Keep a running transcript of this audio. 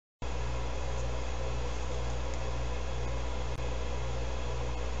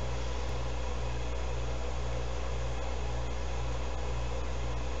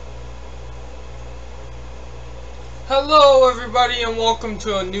Hello everybody and welcome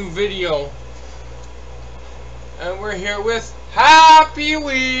to a new video. And we're here with Happy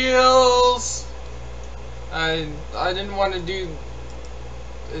Wheels. I didn't want to do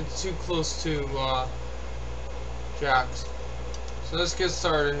it too close to Jack's. So let's get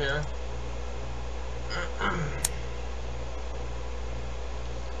started here.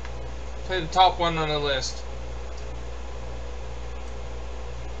 Play the top one on the list.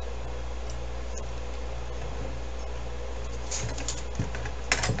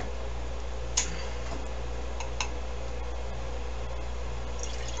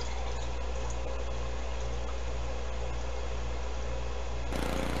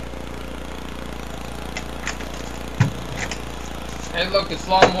 Hey look, it's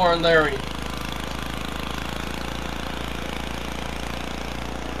Lawnmower Larry.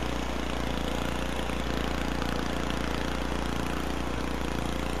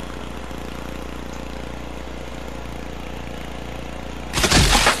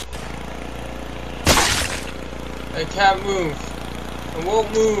 I can't move. I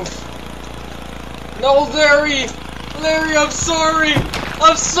won't move. No, Larry! Larry, I'm sorry!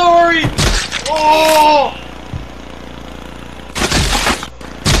 I'm sorry! Oh!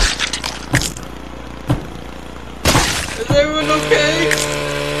 Is everyone okay?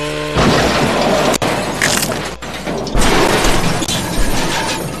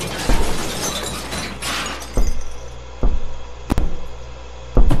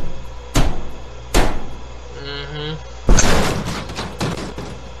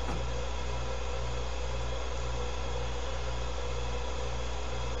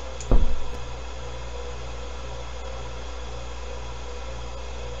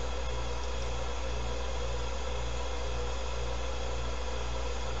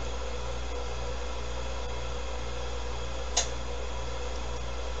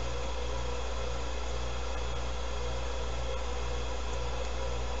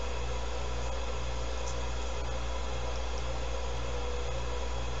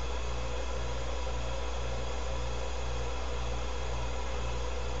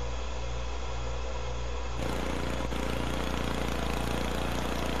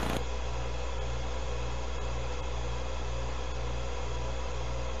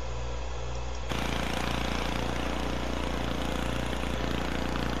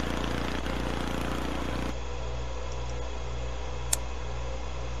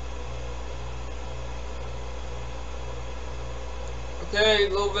 Okay, a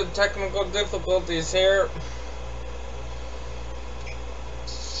little bit of technical difficulties here.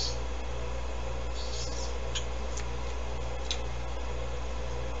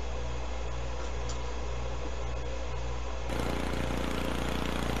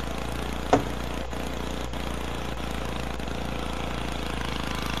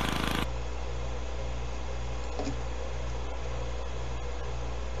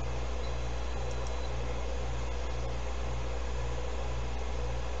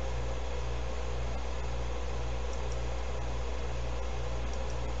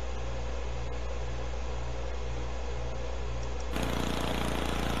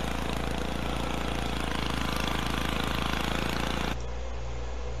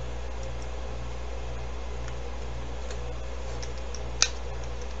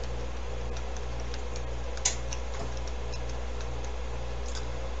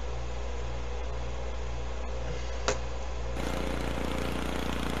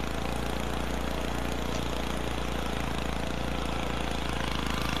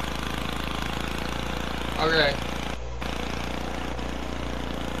 Okay.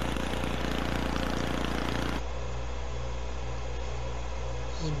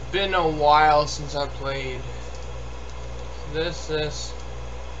 It's been a while since I played. This, and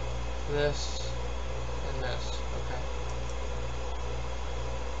this. Okay.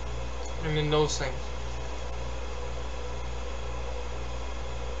 I mean those things.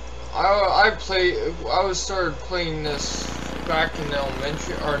 I was started playing this back in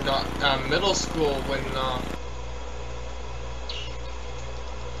elementary, or not, middle school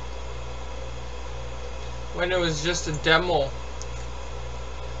when it was just a demo.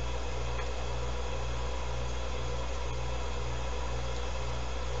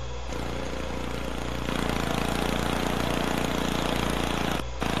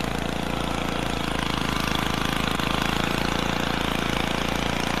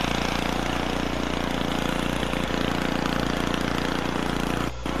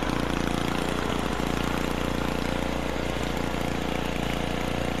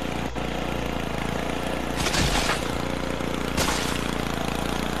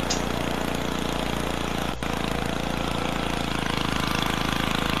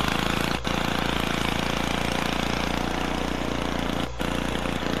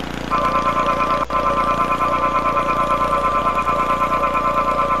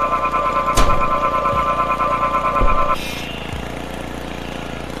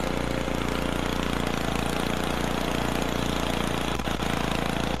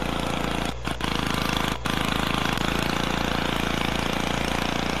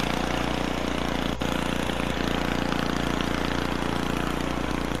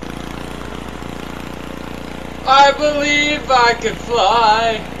 believe I could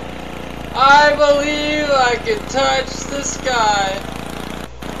fly. I believe I could touch the sky.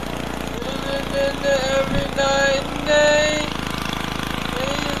 Every night and day,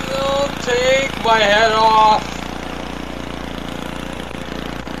 don't take my head off.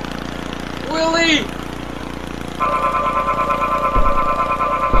 Willie!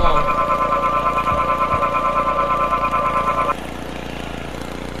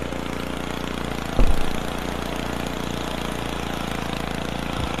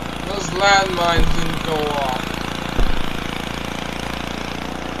 Those landmines didn't go off.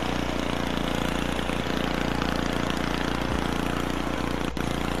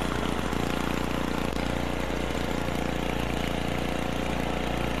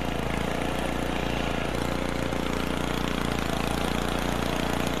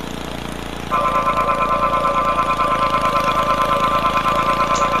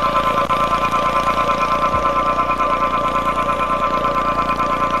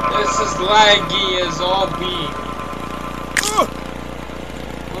 Laggy as all be.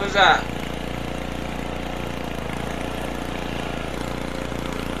 What was that?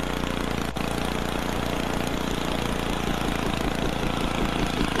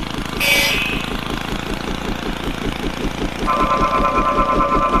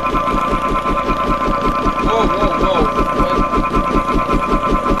 Whoa, whoa, whoa. What?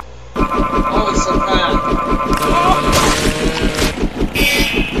 Oh, it's a fan.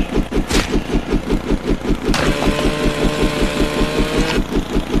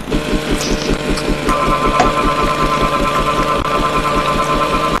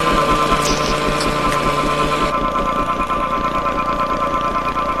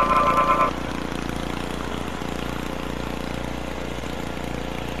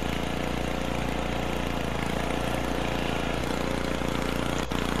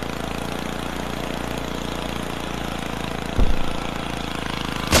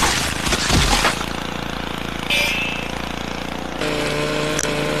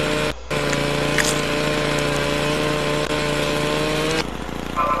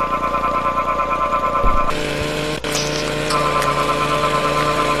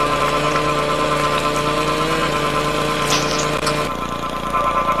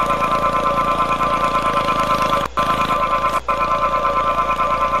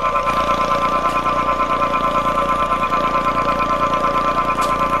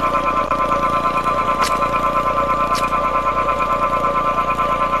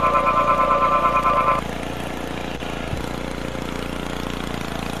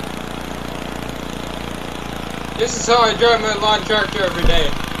 This is how I drive my lawn tractor every day.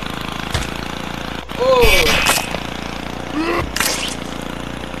 Oh!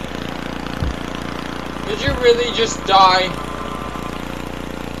 Did you really just die?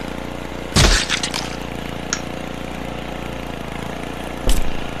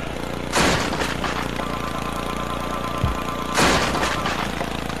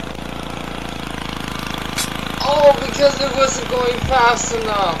 Oh, because it wasn't going fast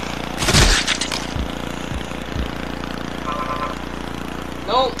enough.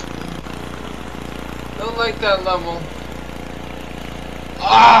 Nope. Don't like that level.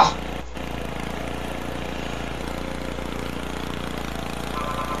 Ah!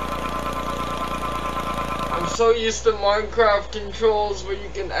 I'm so used to Minecraft controls where you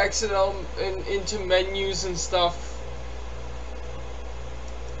can exit out and into menus and stuff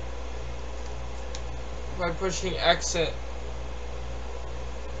by pushing exit.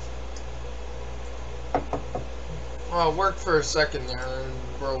 Well, it worked for a second there and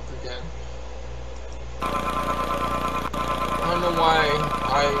broke again. I don't know why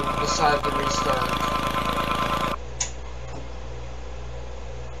I decided to restart.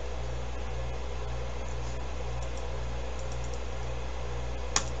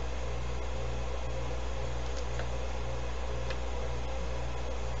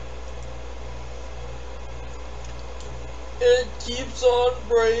 It keeps on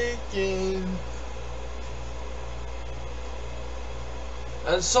breaking.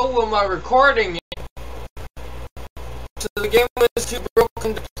 And so will my recording. So the game was too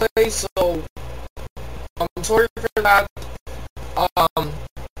broken to play, so I'm sorry for that.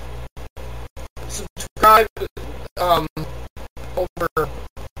 Subscribe over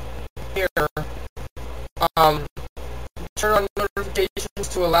here. Turn on notifications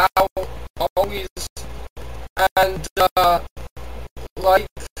to allow always, and like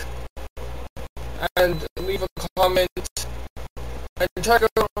and leave a comment. And check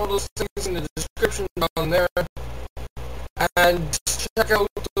out all those things in the description down there. And check out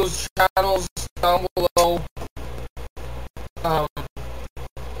those channels down below.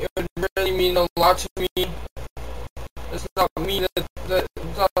 It would really mean a lot to me. It's not me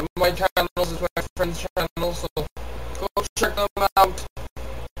it's not my channel, it's my friend's channel, so go check them out.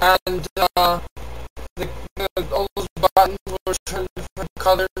 And all those buttons will turn different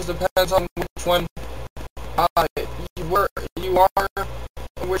colors, depends on which one you are,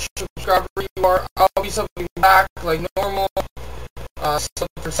 which subscriber you are. I'll be subbing back like normal, sub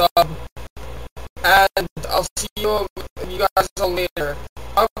for sub, and I'll see you guys all later.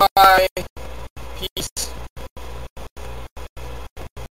 Bye bye.